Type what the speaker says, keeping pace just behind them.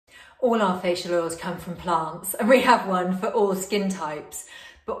All our facial oils come from plants, and we have one for all skin types,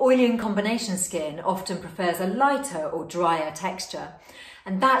 but oily and combination skin often prefers a lighter or drier texture.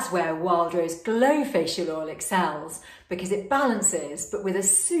 And that's where Wild Rose Glow Facial Oil excels, because it balances, but with a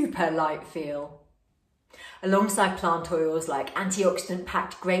super light feel. Alongside plant oils like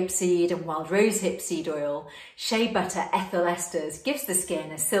antioxidant-packed grapeseed and wild rosehip seed oil, shea butter ethyl esters gives the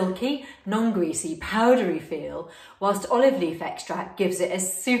skin a silky, non-greasy, powdery feel, whilst olive leaf extract gives it a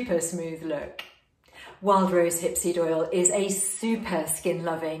super smooth look. Wild rosehip seed oil is a super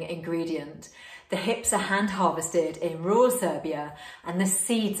skin-loving ingredient. The hips are hand-harvested in raw Serbia and the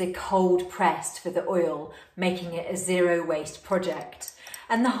seeds are cold-pressed for the oil, making it a zero-waste project.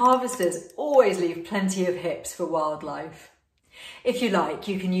 And the harvesters always leave plenty of hips for wildlife. If you like,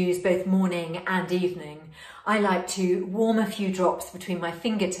 you can use both morning and evening. I like to warm a few drops between my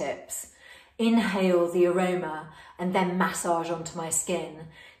fingertips, inhale the aroma, and then massage onto my skin,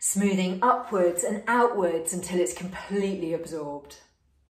 smoothing upwards and outwards until it's completely absorbed.